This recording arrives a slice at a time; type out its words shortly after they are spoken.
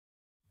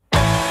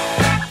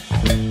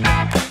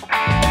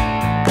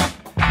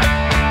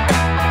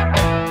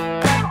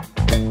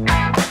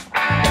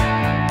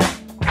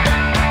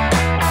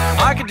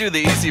the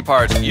easy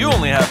parts, you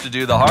only have to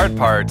do the hard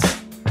parts.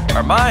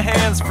 Are my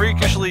hands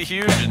freakishly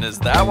huge, and is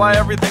that why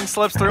everything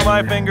slips through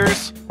my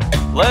fingers?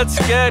 Let's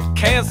get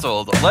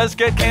canceled. Let's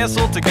get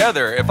canceled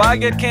together. If I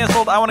get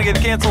canceled, I want to get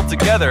canceled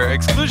together.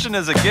 Exclusion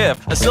is a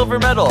gift, a silver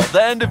medal,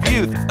 the end of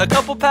youth, a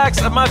couple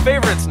packs of my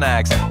favorite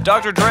snacks.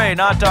 Dr. Dre,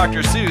 not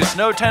Dr. Seuss.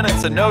 No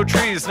tenants and no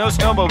trees, no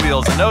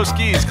snowmobiles and no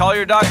skis. Call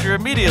your doctor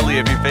immediately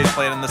if you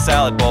faceplant in the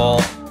salad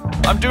bowl.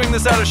 I'm doing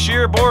this out of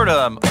sheer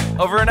boredom,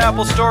 over an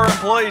Apple Store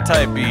employee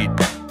type beat.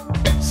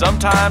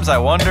 Sometimes I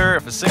wonder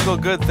if a single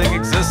good thing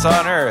exists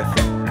on Earth,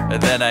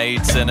 and then I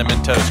eat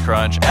Cinnamon Toast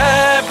Crunch.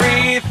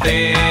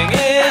 Everything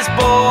is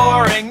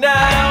boring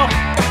now.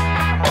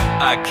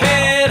 I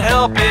can't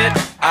help it.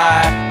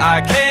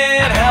 I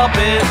can't help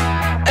it.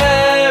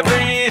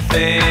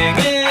 Everything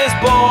is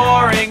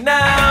boring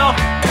now.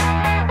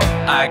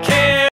 I can't